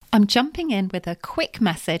I'm jumping in with a quick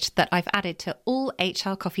message that I've added to all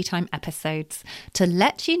HR Coffee Time episodes to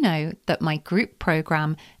let you know that my group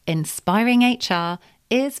program, Inspiring HR,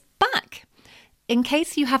 is back. In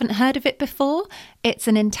case you haven't heard of it before, it's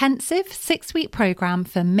an intensive 6-week program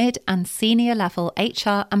for mid and senior level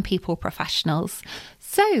HR and people professionals.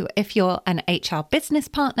 So if you're an HR business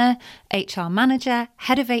partner, HR manager,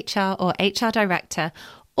 head of HR or HR director,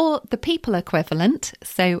 or the people equivalent,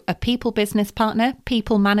 so a people business partner,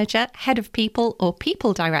 people manager, head of people or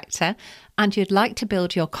people director, and you'd like to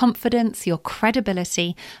build your confidence, your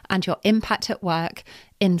credibility and your impact at work,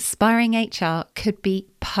 Inspiring HR could be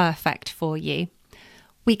perfect for you.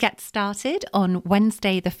 We get started on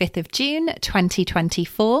Wednesday, the 5th of June,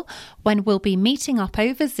 2024, when we'll be meeting up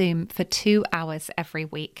over Zoom for 2 hours every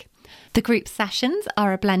week. The group sessions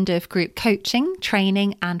are a blend of group coaching,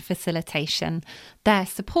 training and facilitation. They're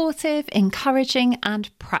supportive, encouraging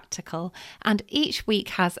and practical, and each week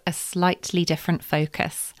has a slightly different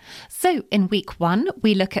focus. So in week 1,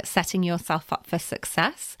 we look at setting yourself up for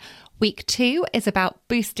success. Week 2 is about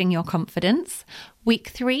boosting your confidence. Week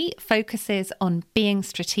 3 focuses on being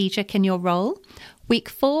strategic in your role. Week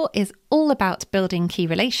 4 is all about building key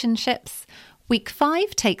relationships. Week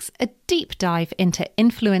 5 takes a deep dive into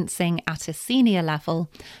influencing at a senior level,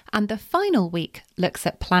 and the final week looks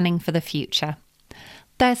at planning for the future.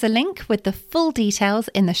 There's a link with the full details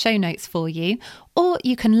in the show notes for you, or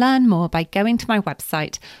you can learn more by going to my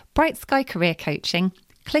website, Bright Sky Career Coaching,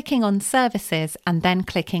 clicking on Services, and then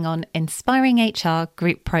clicking on Inspiring HR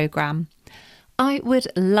Group Programme. I would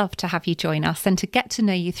love to have you join us and to get to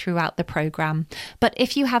know you throughout the programme. But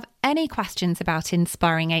if you have any questions about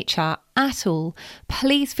Inspiring HR at all,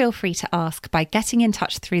 please feel free to ask by getting in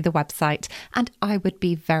touch through the website, and I would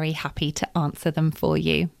be very happy to answer them for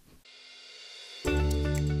you.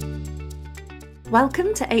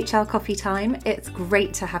 Welcome to HR Coffee Time. It's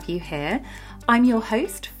great to have you here. I'm your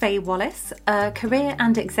host, Faye Wallace, a career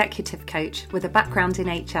and executive coach with a background in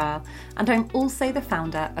HR, and I'm also the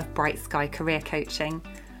founder of Bright Sky Career Coaching.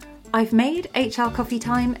 I've made HR Coffee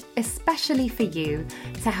Time especially for you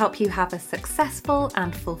to help you have a successful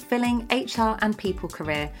and fulfilling HR and people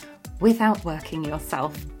career without working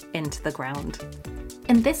yourself into the ground.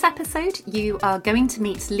 In this episode, you are going to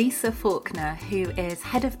meet Lisa Faulkner, who is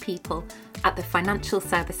Head of People at the Financial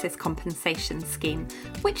Services Compensation Scheme,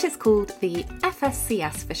 which is called the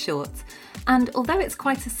FSCS for short. And although it's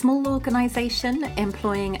quite a small organisation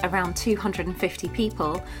employing around 250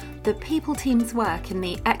 people, the people team's work in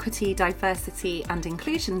the equity, diversity and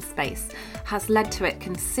inclusion space has led to it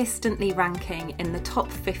consistently ranking in the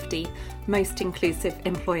top 50 most inclusive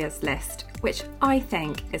employers list, which I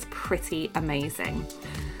think is pretty amazing.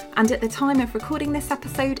 And at the time of recording this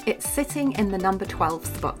episode, it's sitting in the number 12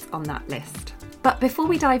 spot on that list. But before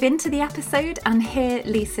we dive into the episode and hear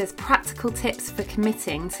Lisa's practical tips for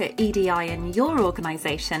committing to EDI in your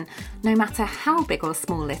organisation, no matter how big or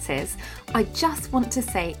small it is, I just want to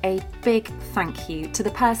say a big thank you to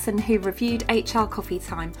the person who reviewed HR Coffee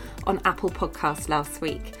Time on Apple Podcasts last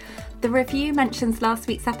week. The review mentions last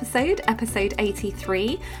week's episode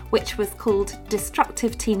 83, which was called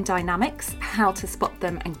Destructive Team Dynamics, How to Spot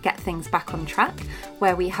Them and Get Things Back on Track,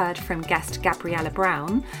 where we heard from guest Gabriella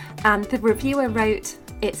Brown. And the reviewer wrote,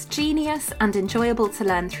 "It's genius and enjoyable to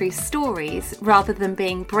learn through stories rather than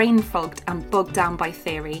being brain fogged and bogged down by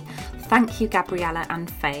theory. Thank you, Gabriella and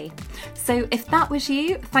Faye." So if that was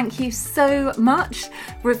you, thank you so much.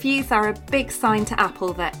 Reviews are a big sign to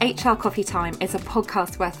Apple that HR Coffee Time is a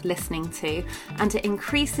podcast worth listening to, and it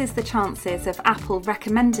increases the chances of Apple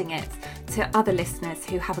recommending it to other listeners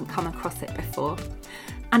who haven't come across it before.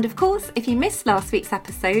 And of course, if you missed last week's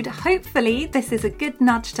episode, hopefully this is a good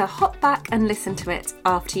nudge to hop back and listen to it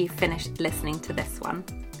after you've finished listening to this one.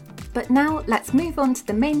 But now let's move on to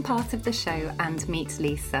the main part of the show and meet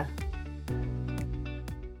Lisa.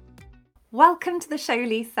 Welcome to the show,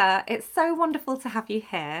 Lisa. It's so wonderful to have you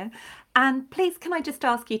here. And please, can I just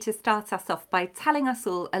ask you to start us off by telling us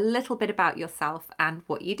all a little bit about yourself and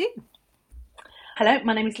what you do? Hello,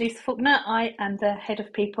 my name is Lisa Faulkner. I am the Head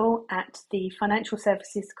of People at the Financial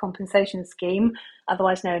Services Compensation Scheme,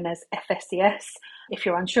 otherwise known as FSCS. If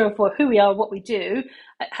you're unsure of who we are, what we do,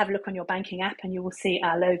 have a look on your banking app and you will see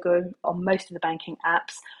our logo on most of the banking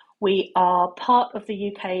apps. We are part of the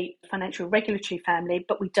UK financial regulatory family,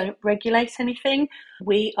 but we don't regulate anything.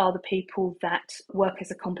 We are the people that work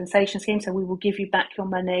as a compensation scheme, so we will give you back your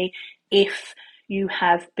money if you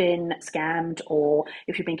have been scammed, or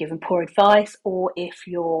if you've been given poor advice, or if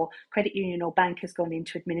your credit union or bank has gone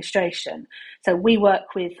into administration. So we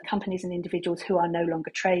work with companies and individuals who are no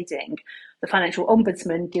longer trading. The Financial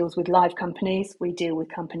Ombudsman deals with live companies. We deal with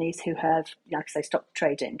companies who have, like I say, stopped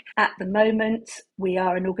trading. At the moment, we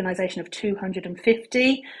are an organisation of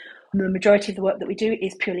 250. The majority of the work that we do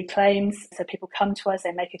is purely claims. So people come to us,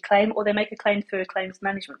 they make a claim, or they make a claim through a claims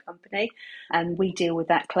management company, and we deal with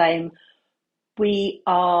that claim. We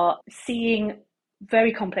are seeing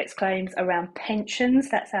very complex claims around pensions.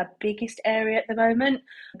 That's our biggest area at the moment,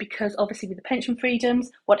 because obviously with the pension freedoms,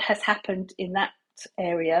 what has happened in that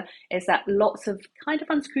area is that lots of kind of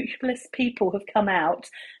unscrupulous people have come out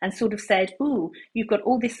and sort of said, ooh, you've got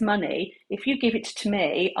all this money. If you give it to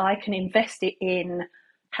me, I can invest it in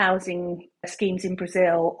housing schemes in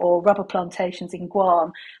Brazil or rubber plantations in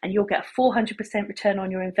Guam, and you'll get a 400% return on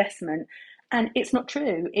your investment. And it's not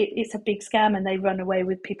true. It's a big scam, and they run away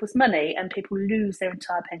with people's money, and people lose their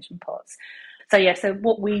entire pension pots. So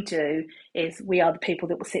what we do is we are the people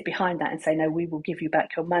that will sit behind that and say, no, we will give you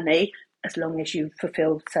back your money as long as you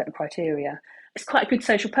fulfill certain criteria. It's quite a good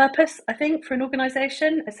social purpose, I think, for an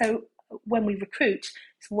organisation. So when we recruit,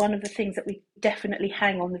 it's one of the things that we definitely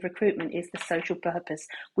hang on the recruitment is the social purpose.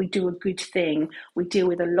 We do a good thing. We deal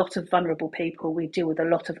with a lot of vulnerable people. We deal with a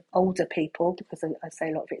lot of older people, because I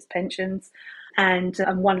say a lot of it's pensions. And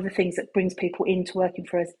one of the things that brings people into working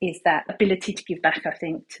for us is that ability to give back, I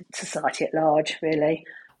think, to society at large, really.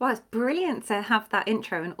 Well, it's brilliant to have that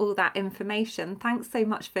intro and all that information. Thanks so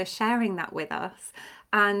much for sharing that with us.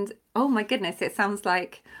 And oh my goodness, it sounds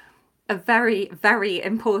like a very, very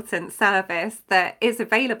important service that is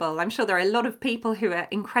available. I'm sure there are a lot of people who are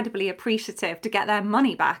incredibly appreciative to get their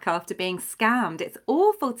money back after being scammed. It's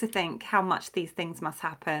awful to think how much these things must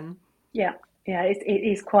happen. Yeah, it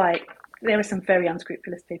is quite. There are some very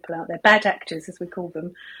unscrupulous people out there, bad actors as we call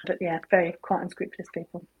them, but yeah, quite unscrupulous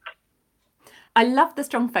people. I love the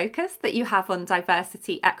strong focus that you have on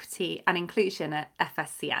diversity, equity and inclusion at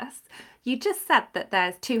FSCS. You just said that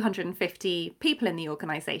there's 250 people in the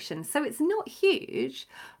organisation, so it's not huge,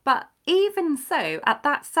 but even so, at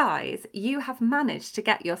that size, you have managed to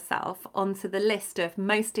get yourself onto the list of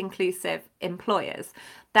most inclusive employers.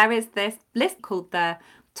 There is this list called the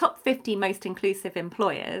Top 50 Most Inclusive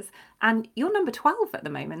Employers, and you're number 12 at the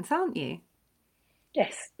moment, aren't you?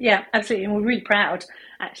 Yes, yeah, absolutely. And we're really proud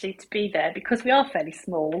actually to be there, because we are fairly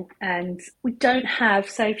small and we don't have,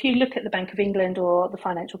 so if you look at the Bank of England or the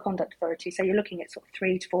Financial Conduct Authority, so you're looking at sort of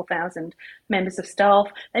 3,000 to 4,000 members of staff.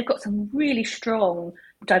 They've got some really strong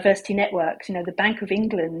diversity networks. You know, the Bank of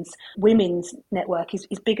England's women's network is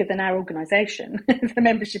bigger than our organisation, the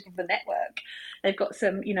membership of the network. They've got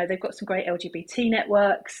some great LGBT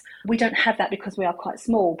networks. We don't have that because we are quite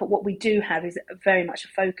small, but what we do have is very much a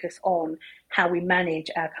focus on how we manage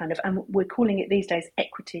our kind of, and we're calling it these days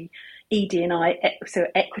equity, EDI, so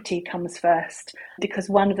equity comes first, because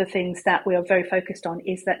one of the things that we are very focused on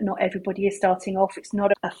is that not everybody is starting off, it's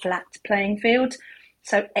not a flat playing field.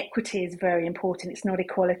 So equity is very important. It's not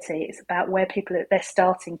equality. It's about where people are at their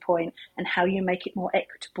starting point and how you make it more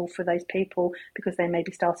equitable for those people, because they may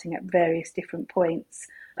be starting at various different points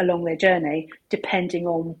along their journey, depending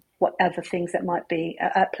on what other things that might be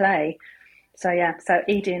at play. So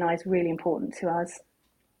ED&I is really important to us.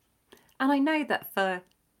 And I know that for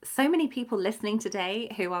so many people listening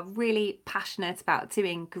today who are really passionate about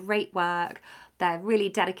doing great work, they're really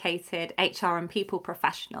dedicated HR and people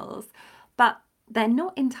professionals, but they're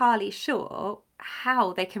not entirely sure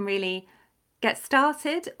how they can really get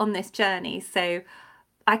started on this journey. So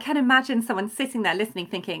I can imagine someone sitting there listening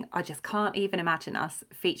thinking, I just can't even imagine us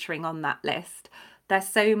featuring on that list. There's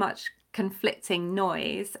so much conflicting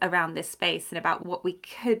noise around this space and about what we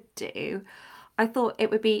could do. I thought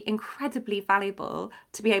it would be incredibly valuable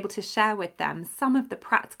to be able to share with them some of the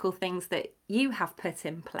practical things that you have put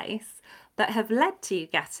in place that have led to you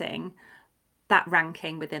getting that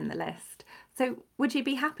ranking within the list. So would you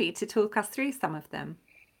be happy to talk us through some of them?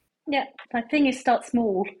 Yeah, my thing is start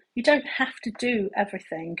small. You don't have to do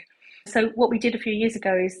everything. So what we did a few years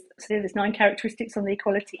ago is, so there's 9 characteristics on the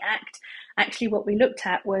Equality Act. Actually, what we looked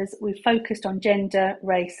at was we focused on gender,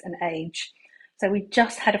 race and age. So we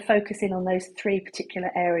just had a focus in on those 3 particular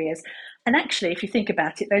areas. And actually, if you think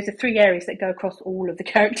about it, those are 3 areas that go across all of the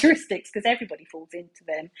characteristics, because everybody falls into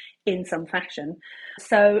them in some fashion.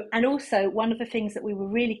 So, and also one of the things that we were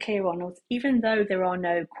really clear on was, even though there are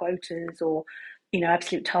no quotas or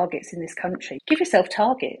absolute targets in this country, give yourself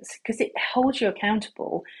targets, because it holds you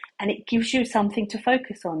accountable and it gives you something to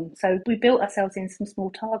focus on. So we built ourselves in some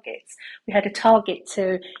small targets. We had a target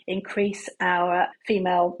to increase our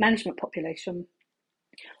female management population.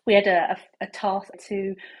 We had a task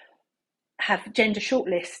to have gender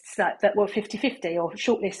shortlists that were 50-50, or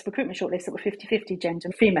recruitment shortlists that were 50-50 gender,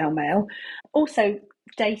 female, male. Also,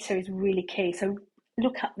 data is really key. So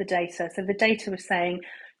look up the data. So the data was saying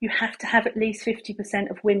you have to have at least 50%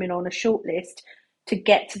 of women on a shortlist to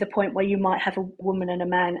get to the point where you might have a woman and a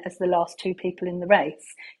man as the last two people in the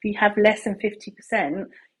race. If you have less than 50%,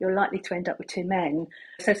 you're likely to end up with two men.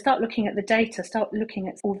 So start looking at the data, start looking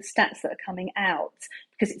at all the stats that are coming out,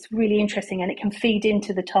 because it's really interesting and it can feed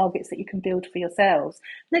into the targets that you can build for yourselves.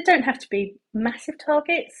 And they don't have to be massive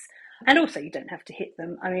targets, and also you don't have to hit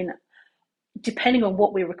them. I mean, depending on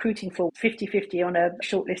what we're recruiting for, 50-50 on a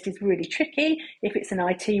shortlist is really tricky. If it's an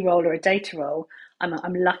IT role or a data role,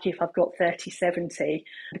 I'm lucky if I've got 30-70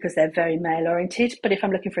 because they're very male oriented. But if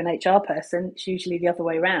I'm looking for an HR person, it's usually the other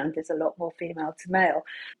way around. There's a lot more female to male.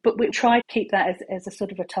 But we try to keep that as a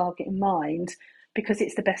sort of a target in mind, because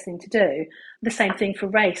it's the best thing to do. The same thing for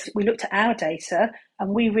race. We looked at our data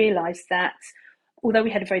and we realised that although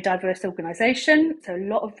we had a very diverse organisation, so a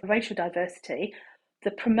lot of racial diversity,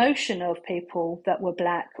 the promotion of people that were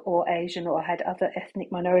Black or Asian or had other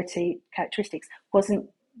ethnic minority characteristics wasn't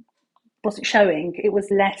showing. It was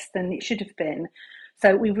less than it should have been.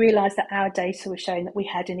 So we realised that our data was showing that we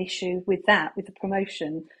had an issue with that, with the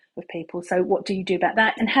promotion of people. So what do you do about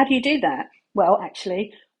that? And how do you do that? Well,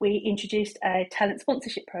 actually, we introduced a talent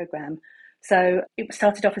sponsorship programme. So it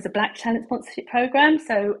started off as a Black talent sponsorship programme.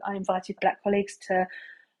 So I invited Black colleagues to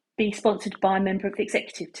be sponsored by a member of the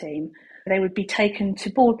executive team. They would be taken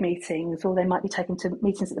to board meetings, or they might be taken to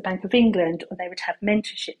meetings at the Bank of England, or they would have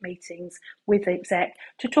mentorship meetings with the exec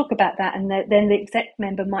to talk about that. And then the exec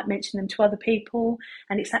member might mention them to other people.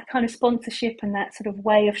 And it's that kind of sponsorship and that sort of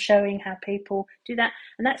way of showing how people do that.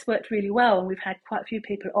 And that's worked really well. And we've had quite a few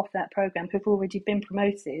people off that programme who've already been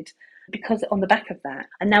promoted because on the back of that.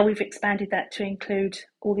 And now we've expanded that to include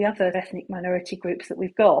all the other ethnic minority groups that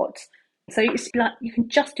we've got. So it's like you can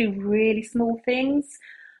just do really small things.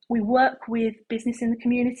 We work with Business in the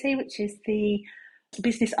Community, which is the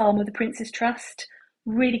business arm of the Prince's Trust.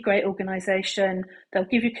 Really great organisation. They'll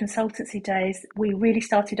give you consultancy days. We really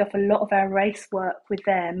started off a lot of our race work with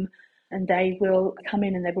them, and they will come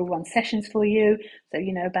in and they will run sessions for you. So,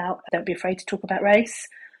 don't be afraid to talk about race.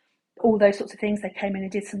 All those sorts of things. They came in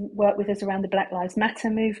and did some work with us around the Black Lives Matter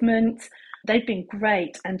movement. They've been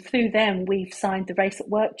great. And through them, we've signed the Race at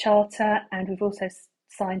Work Charter, and we've also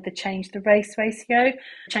signed the Change the Race ratio.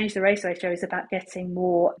 Change the Race ratio is about getting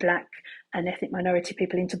more Black and ethnic minority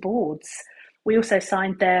people into boards. We also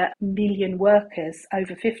signed their Million Workers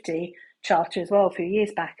Over 50 charter as well a few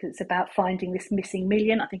years back. It's about finding this missing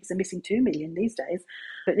million. I think it's a missing 2 million these days,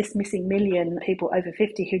 but this missing million people over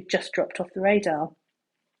 50 who just dropped off the radar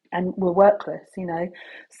and were workless,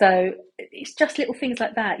 So it's just little things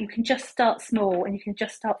like that. You can just start small and you can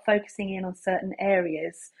just start focusing in on certain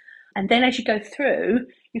areas. And then as you go through,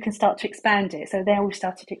 you can start to expand it. So then we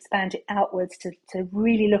started to expand it outwards to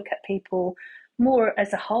really look at people more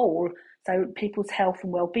as a whole. So people's health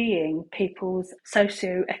and well-being, people's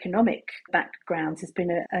socio-economic backgrounds has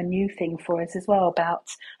been a new thing for us as well. About,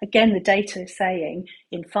 again, the data is saying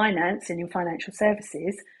in finance and in financial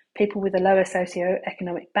services, people with a lower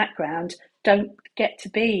socio-economic background don't get to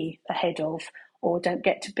be a head of or don't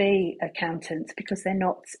get to be accountants because they're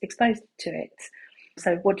not exposed to it.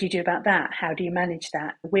 So what do you do about that? How do you manage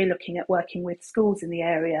that? We're looking at working with schools in the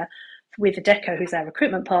area with Adecco, who's our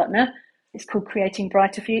recruitment partner. It's called Creating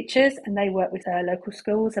Brighter Futures, and they work with local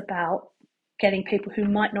schools about getting people who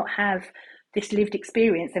might not have this lived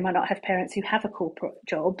experience. They might not have parents who have a corporate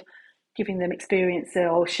job, giving them experience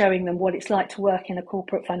or showing them what it's like to work in a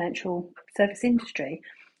corporate financial service industry.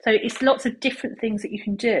 So it's lots of different things that you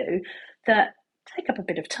can do that take up a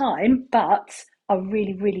bit of time, but are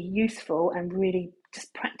really, really useful and really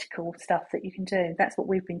just practical stuff that you can do. That's what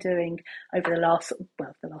we've been doing over the last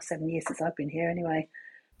 7 years since I've been here anyway.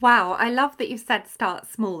 Wow, I love that you said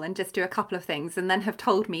start small and just do a couple of things and then have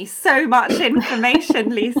told me so much information,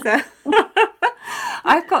 Lisa.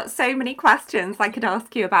 I've got so many questions I could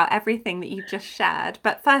ask you about everything that you've just shared.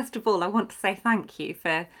 But first of all, I want to say thank you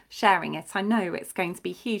for sharing it. I know it's going to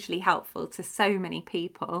be hugely helpful to so many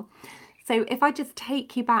people. So if I just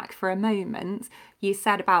take you back for a moment, you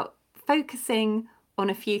said about focusing on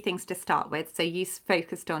a few things to start with. So you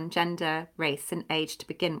focused on gender, race and age to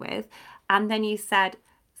begin with. And then you said,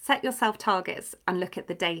 set yourself targets and look at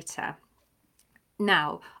the data.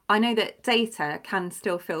 Now, I know that data can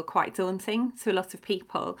still feel quite daunting to a lot of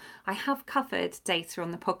people. I have covered data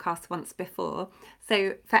on the podcast once before.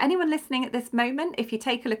 So for anyone listening at this moment, if you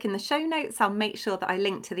take a look in the show notes, I'll make sure that I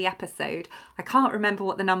link to the episode. I can't remember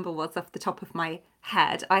what the number was off the top of my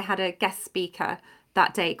head. I had a guest speaker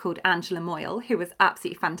that day called Angela Moyle, who was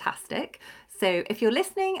absolutely fantastic. So if you're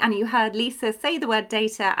listening and you heard Lisa say the word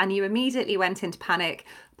data and you immediately went into panic,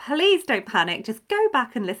 please don't panic. Just go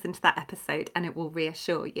back and listen to that episode and it will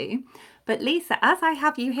reassure you. But Lisa, as I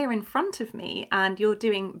have you here in front of me and you're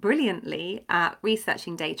doing brilliantly at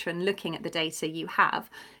researching data and looking at the data you have,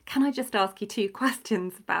 can I just ask you two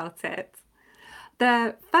questions about it?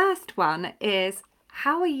 The first one is,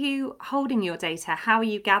 how are you holding your data? How are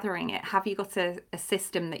you gathering it? Have you got a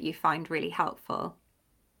system that you find really helpful?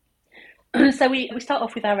 So we start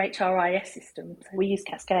off with our HRIS system. So we use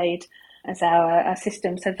Cascade as our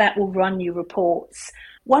system. So that will run you reports.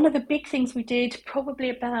 One of the big things we did probably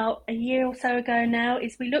about a year or so ago now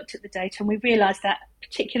is we looked at the data and we realised that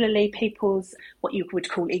particularly people's what you would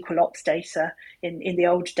call equal ops data in the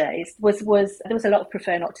old days was there was a lot of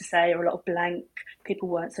prefer not to say or a lot of blank, people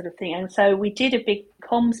weren't sort of thinking. And so we did a big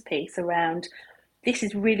comms piece around, this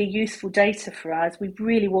is really useful data for us. We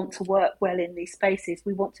really want to work well in these spaces.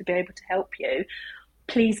 We want to be able to help you.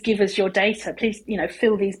 Please give us your data. Please,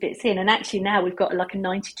 fill these bits in. And actually now we've got like a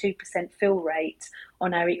 92% fill rate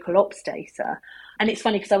on our equal ops data. And it's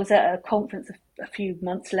funny because I was at a conference a few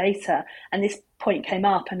months later and this point came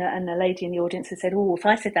up and a lady in the audience had said, oh, if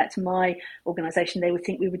I said that to my organisation, they would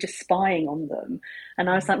think we were just spying on them. And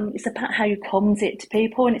I was like, it's about how you comms it to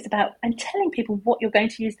people and it's about, and telling people what you're going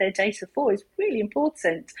to use their data for is really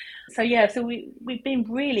important. So we've been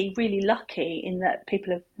really, really lucky in that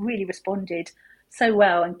people have really responded so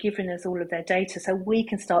well and given us all of their data so we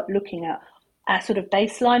can start looking at our sort of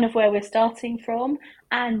baseline of where we're starting from,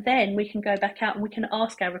 and then we can go back out and we can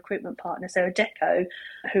ask our recruitment partner. So Adecco,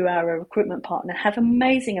 who are a recruitment partner, have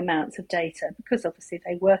amazing amounts of data because obviously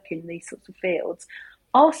they work in these sorts of fields.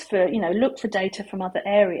 Ask for, look for data from other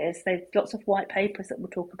areas. There's lots of white papers that will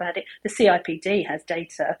talk about it. The CIPD has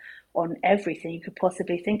data on everything you could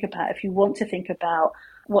possibly think about. If you want to think about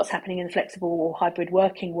what's happening in the flexible or hybrid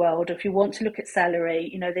working world, or if you want to look at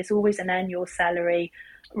salary, there's always an annual salary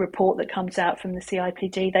report that comes out from the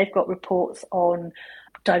CIPD. They've got reports on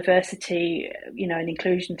diversity, and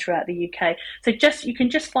inclusion throughout the UK. So you can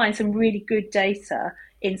just find some really good data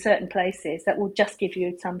in certain places that will just give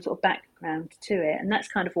you some sort of background to it. And that's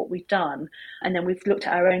kind of what we've done. And then we've looked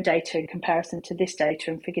at our own data in comparison to this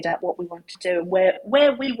data and figured out what we want to do and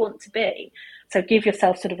where we want to be. So give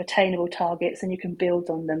yourself sort of attainable targets and you can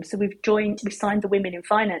build on them. So we signed the Women in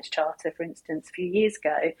Finance Charter, for instance, a few years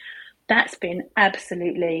ago. That's been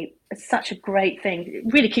absolutely such a great thing.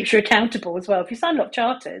 It really keeps you accountable as well. If you sign a lot of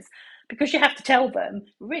charters, because you have to tell them,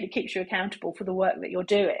 it really keeps you accountable for the work that you're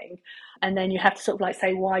doing. And then you have to sort of like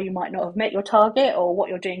say why you might not have met your target or what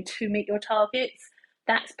you're doing to meet your targets.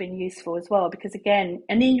 That's been useful as well because again,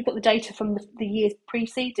 and then you've got the data from the years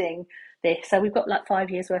preceding this. So we've got like 5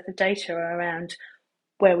 years worth of data around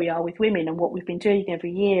where we are with women and what we've been doing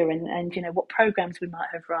every year and what programs we might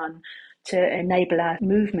have run to enable our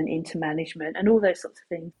movement into management and all those sorts of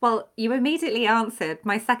things. Well, you immediately answered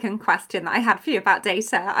my second question that I had for you about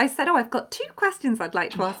data. I said, I've got two questions I'd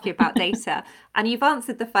like to ask you about data. And you've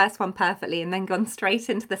answered the first one perfectly and then gone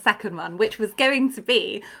straight into the second one, which was going to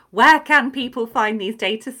be, where can people find these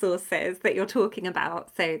data sources that you're talking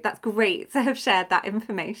about? So that's great to have shared that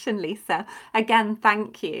information, Lisa. Again,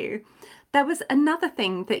 thank you. There was another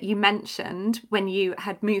thing that you mentioned when you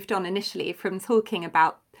had moved on initially from talking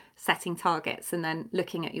about setting targets and then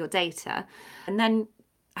looking at your data. And then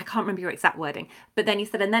I can't remember your exact wording, but then you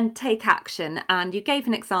said, and then take action. And you gave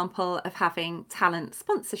an example of having talent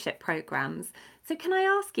sponsorship programs. So can I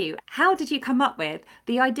ask you, how did you come up with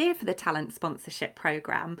the idea for the talent sponsorship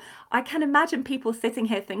program? I can imagine people sitting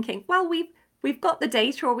here thinking, well, we've got the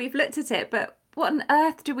data or we've looked at it, but what on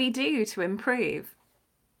earth do we do to improve?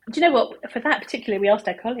 Do you know what? For that particularly, we asked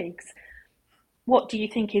our colleagues, what do you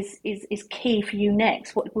think is key for you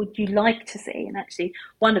next? What would you like to see? And actually,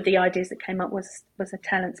 one of the ideas that came up was a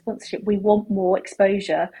talent sponsorship. We want more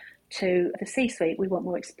exposure to the C-suite. We want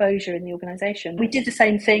more exposure in the organisation. We did the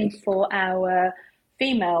same thing for our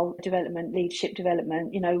female development, leadership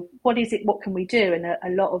development. What is it? What can we do? And a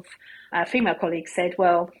lot of our female colleagues said,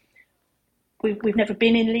 well, we've never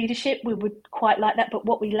been in leadership. We would quite like that. But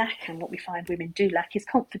what we lack and what we find women do lack is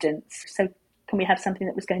confidence. So can we have something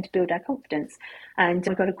that was going to build our confidence? And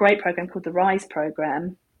we've got a great program called the Rise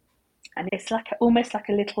program. And it's almost like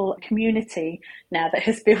a little community now that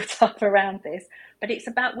has built up around this. But it's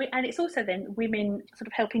about, and it's also then women sort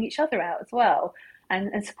of helping each other out as well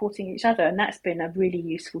and supporting each other. And that's been a really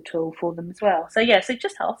useful tool for them as well. So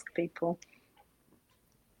just ask people.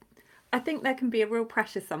 I think there can be a real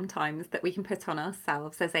pressure sometimes that we can put on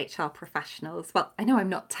ourselves as HR professionals. Well, I know I'm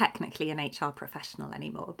not technically an HR professional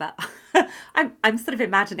anymore, but I'm sort of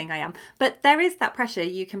imagining I am. But there is that pressure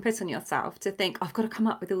you can put on yourself to think, I've got to come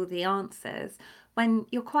up with all the answers. When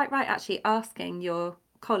you're quite right, actually asking your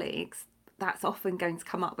colleagues, that's often going to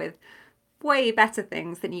come up with way better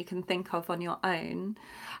things than you can think of on your own.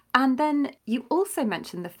 And then you also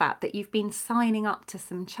mentioned the fact that you've been signing up to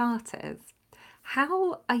some charters.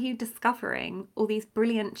 How are you discovering all these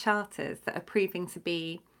brilliant charters that are proving to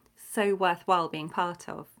be so worthwhile being part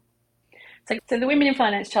of? So the Women in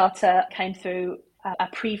Finance Charter came through our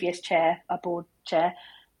previous chair, our board chair,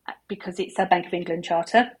 because it's a Bank of England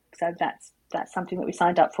charter. So that's something that we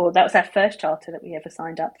signed up for. That was our first charter that we ever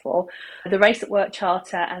signed up for. The Race at Work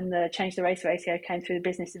charter and the Change the Race ratio came through the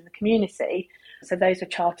Business in the Community. So those are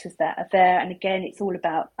charters that are there. And again, it's all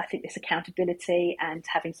about, I think, this accountability and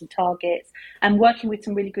having some targets and working with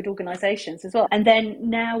some really good organisations as well. And then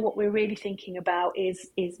now what we're really thinking about is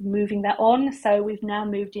moving that on. So we've now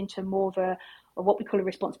moved into more of a what we call a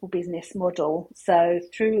responsible business model. So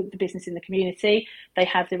through the Business in the Community, they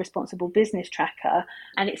have the responsible business tracker,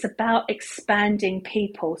 and it's about expanding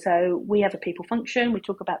people. So we have a people function. We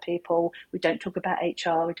talk about people. We don't talk about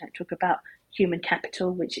HR. We don't talk about human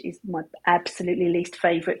capital, which is my absolutely least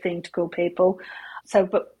favourite thing to call people. So,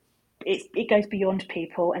 but it goes beyond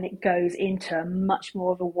people, and it goes into much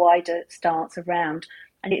more of a wider stance around,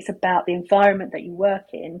 and it's about the environment that you work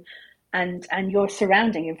in and your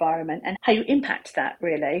surrounding environment and how you impact that,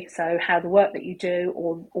 really. So how the work that you do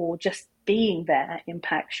or just being there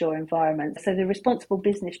impacts your environment. So the responsible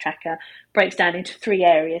business tracker breaks down into 3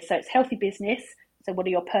 areas. So it's healthy business. So what are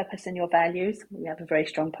your purpose and your values? We have a very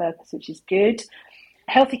strong purpose, which is good.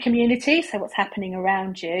 Healthy community, so what's happening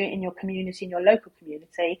around you in your community, in your local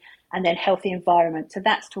community, and then healthy environment. So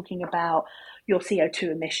that's talking about your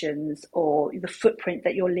CO2 emissions or the footprint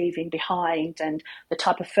that you're leaving behind and the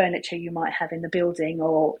type of furniture you might have in the building,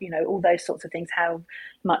 or, you know, all those sorts of things, how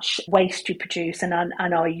much waste you produce and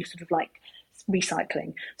are you sort of like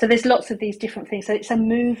recycling. So there's lots of these different things. So it's a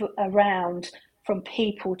move around from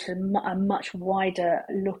people to a much wider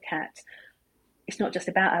look at. It's not just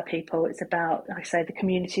about our people, it's about, like I say, the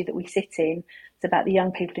community that we sit in. It's about the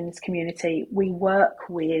young people in this community. We work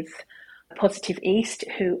with Positive East,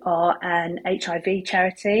 who are an HIV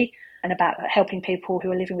charity, and about helping people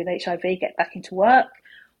who are living with HIV get back into work.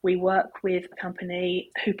 We work with a company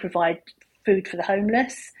who provide food for the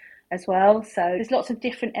homeless as well. So there's lots of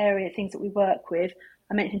different things that we work with.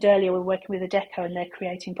 I mentioned earlier we're working with Adecco and they're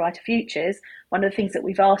creating brighter futures. One of the things that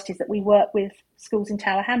we've asked is that we work with schools in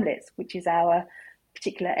Tower Hamlets, which is our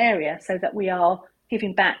particular area, so that we are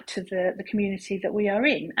giving back to the community that we are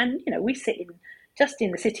in. And, you know, we sit just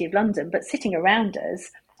in the City of London, but sitting around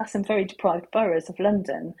us are some very deprived boroughs of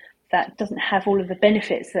London that doesn't have all of the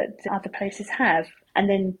benefits that other places have. And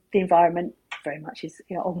then the environment very much is,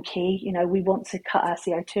 you know, on key. You know, we want to cut our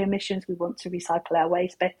CO2 emissions. We want to recycle our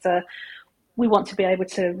waste better. We want to be able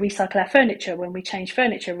to recycle our furniture when we change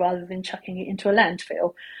furniture rather than chucking it into a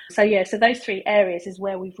landfill. So, yeah, so those 3 areas is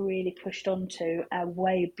where we've really pushed on to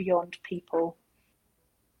way beyond people.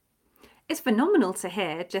 It's phenomenal to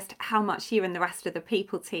hear just how much you and the rest of the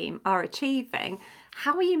people team are achieving.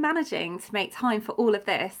 How are you managing to make time for all of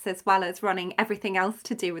this as well as running everything else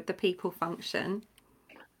to do with the people function?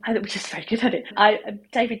 I think we're just very good at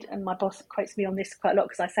it. David and my boss quotes me on this quite a lot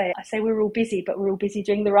because I say we're all busy, but we're all busy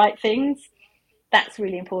doing the right things. That's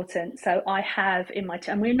really important. So I have in my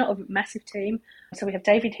team, and we're not a massive team. So we have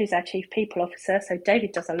David, who's our Chief People Officer. So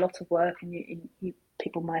David does a lot of work, and you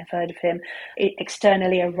people might have heard of him,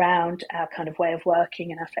 externally around our kind of way of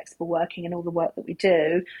working and our flexible working and all the work that we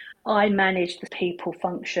do. I manage the people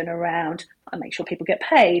function around, I make sure people get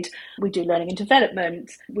paid. We do learning and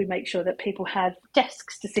development. We make sure that people have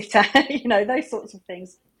desks to sit at, you know, those sorts of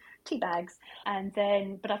things, tea bags. And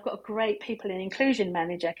then, but I've got a great people and inclusion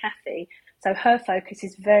manager, Kathy. So her focus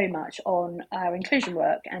is very much on our inclusion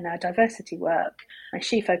work and our diversity work. And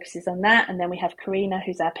she focuses on that. And then we have Karina,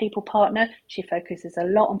 who's our people partner. She focuses a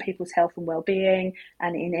lot on people's health and well-being.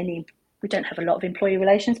 And we don't have a lot of employee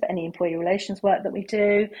relations, but any employee relations work that we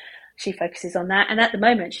do, she focuses on that. And at the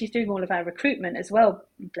moment, she's doing all of our recruitment as well,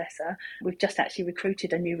 bless her. We've just actually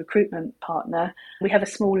recruited a new recruitment partner. We have a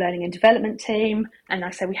small learning and development team. And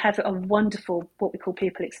like I say, we have a wonderful, what we call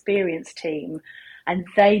people experience team. And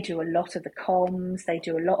they do a lot of the comms, they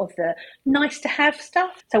do a lot of the nice to have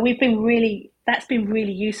stuff. So that's been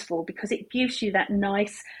really useful because it gives you that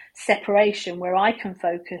nice separation where I can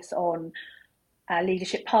focus on our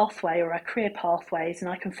leadership pathway or our career pathways,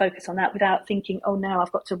 and I can focus on that without thinking, oh, now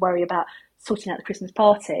I've got to worry about sorting out the Christmas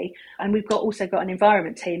party. And we've also got an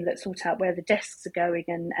environment team that sort out where the desks are going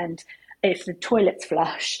and if the toilet's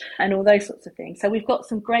flush and all those sorts of things. So we've got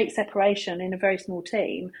some great separation in a very small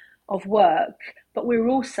team of work, but we're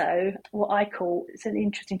also what I call, it's an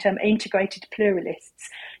interesting term, integrated pluralists.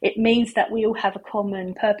 It means that we all have a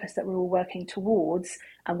common purpose that we're all working towards,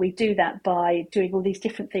 and we do that by doing all these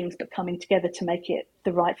different things but coming together to make it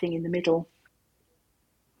the right thing in the middle.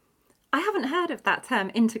 I haven't heard of that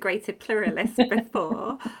term, integrated pluralist,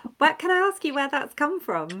 before. But can I ask you where that's come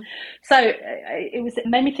from? So it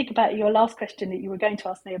made me think about your last question that you were going to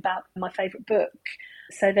ask me about my favourite book.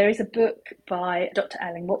 So there is a book by Dr.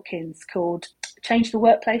 Alan Watkins called Change the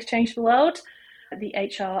Workplace, Change the World, The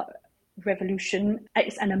HR Revolution.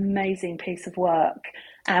 It's an amazing piece of work.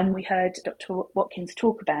 And we heard Dr. Watkins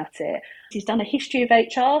talk about it. He's done a history of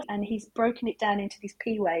HR and he's broken it down into these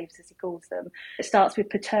P waves, as he calls them. It starts with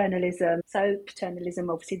paternalism. So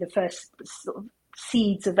paternalism, obviously the first sort of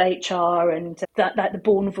seeds of HR, and like the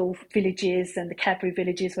Bourneville villages and the Cadbury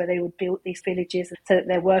villages, where they would build these villages so that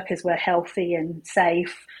their workers were healthy and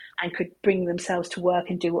safe and could bring themselves to work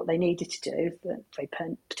and do what they needed to do, very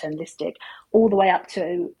paternalistic, all the way up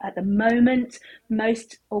to, at the moment,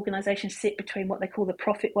 most organisations sit between what they call the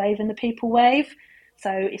profit wave and the people wave. So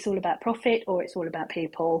it's all about profit or it's all about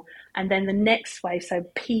people. And then the next wave, so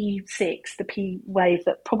P6, the P wave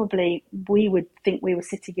that probably we would think we were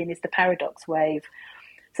sitting in, is the paradox wave.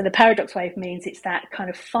 So the paradox wave means it's that kind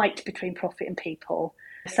of fight between profit and people.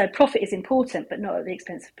 So profit is important, but not at the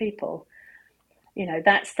expense of people. You know,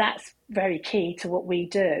 that's very key to what we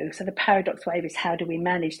do. So the paradox wave is, how do we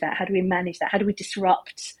manage that? How do we manage that? How do we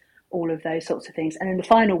disrupt all of those sorts of things? And then the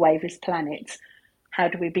final wave is planet. How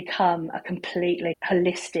do we become a completely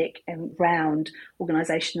holistic and round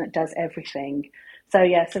organisation that does everything? So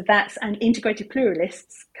yeah, so that's, and integrated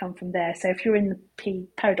pluralists come from there. So if you're in the P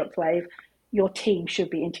paradox wave, your team should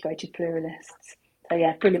be integrated pluralists. So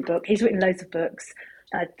yeah, brilliant book. He's written loads of books.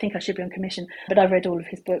 I think I should be on commission, but I've read all of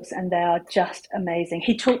his books and they are just amazing.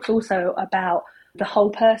 He talks also about the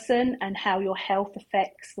whole person and how your health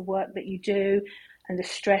affects the work that you do, and the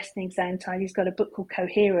stress and anxiety. He's got a book called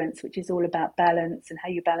Coherence, which is all about balance and how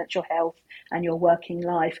you balance your health and your working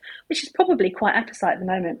life, which is probably quite apposite at the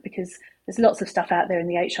moment because there's lots of stuff out there in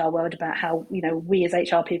the HR world about how, you know, we as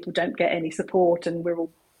HR people don't get any support and we're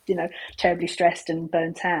all, you know, terribly stressed and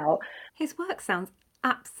burnt out. His work sounds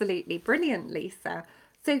absolutely brilliant, Lisa.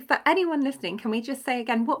 So for anyone listening, can we just say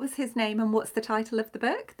again, what was his name and what's the title of the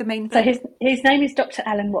book, the main book? So his name is Dr.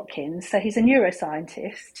 Alan Watkins. So he's a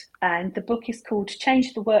neuroscientist, and the book is called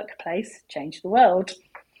Change the Workplace, Change the World.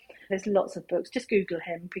 There's lots of books. Just Google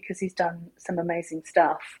him because he's done some amazing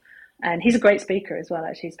stuff. And he's a great speaker as well,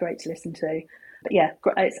 actually. He's great to listen to. But yeah,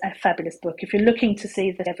 it's a fabulous book. If you're looking to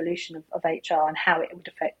see the evolution of HR and how it would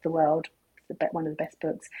affect the world, it's one of the best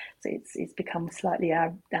books. So it's become slightly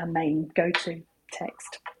our main go-to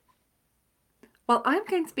text. Well, I'm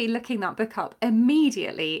going to be looking that book up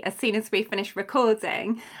immediately as soon as we finish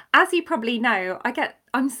recording. As you probably know,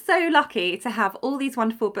 I'm so lucky to have all these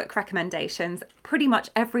wonderful book recommendations pretty much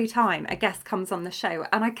every time a guest comes on the show,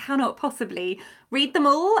 and I cannot possibly read them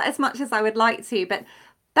all as much as I would like to, but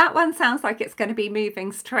that one sounds like it's going to be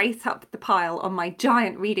moving straight up the pile on my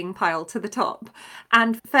giant reading pile to the top.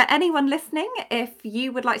 And for anyone listening, if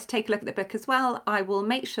you would like to take a look at the book as well, I will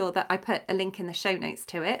make sure that I put a link in the show notes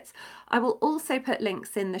to it. I will also put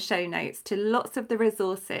links in the show notes to lots of the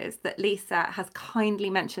resources that Lisa has kindly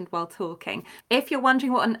mentioned while talking. If you're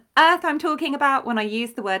wondering what on earth I'm talking about when I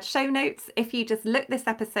use the word show notes, if you just look this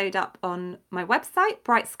episode up on my website,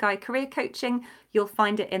 Bright Sky Career Coaching, you'll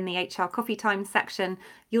find it in the HR Coffee Time section.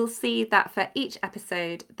 You'll see that for each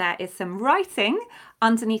episode, there is some writing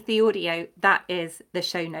underneath the audio. That is the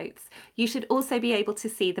show notes. You should also be able to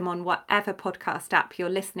see them on whatever podcast app you're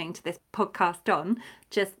listening to this podcast on.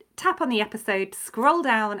 Just tap on the episode, scroll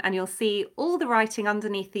down, and you'll see all the writing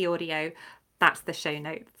underneath the audio. That's the show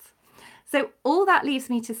notes. So all that leaves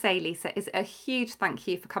me to say, Lisa, is a huge thank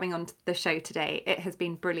you for coming on the show today. It has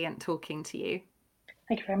been brilliant talking to you.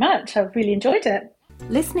 Thank you very much. I've really enjoyed it.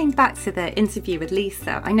 Listening back to the interview with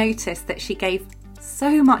Lisa, I noticed that she gave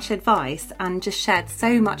so much advice and just shared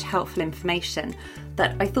so much helpful information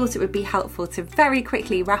that I thought it would be helpful to very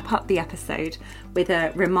quickly wrap up the episode with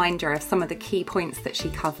a reminder of some of the key points that she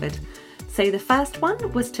covered. So the first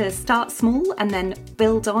one was to start small and then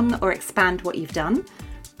build on or expand what you've done.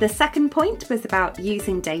 The second point was about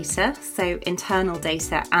using data, so internal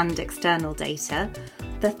data and external data.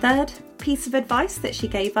 The third piece of advice that she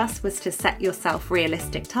gave us was to set yourself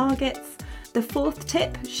realistic targets. The fourth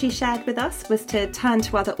tip she shared with us was to turn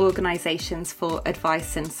to other organisations for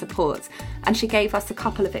advice and support, and she gave us a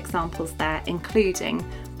couple of examples there, including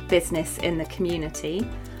business in the community.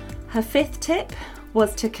 Her fifth tip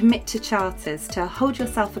was to commit to charters, to hold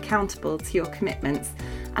yourself accountable to your commitments,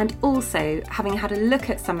 and also, having had a look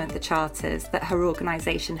at some of the charters that her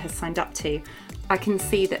organisation has signed up to, I can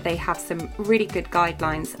see that they have some really good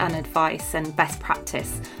guidelines and advice and best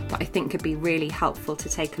practice that I think could be really helpful to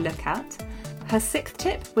take a look at. Her sixth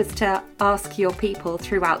tip was to ask your people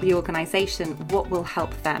throughout the organisation what will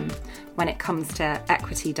help them when it comes to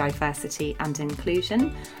equity, diversity and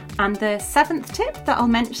inclusion. And the seventh tip that I'll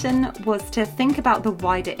mention was to think about the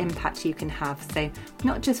wider impact you can have. So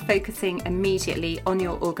not just focusing immediately on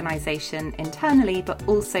your organisation internally, but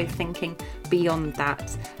also thinking beyond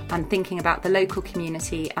that and thinking about the local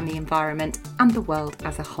community and the environment and the world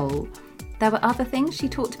as a whole. There were other things she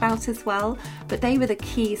talked about as well, but they were the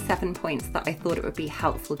key 7 points that I thought it would be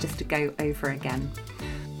helpful just to go over again.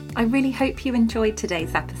 I really hope you enjoyed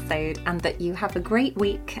today's episode and that you have a great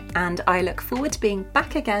week, and I look forward to being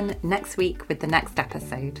back again next week with the next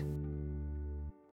episode.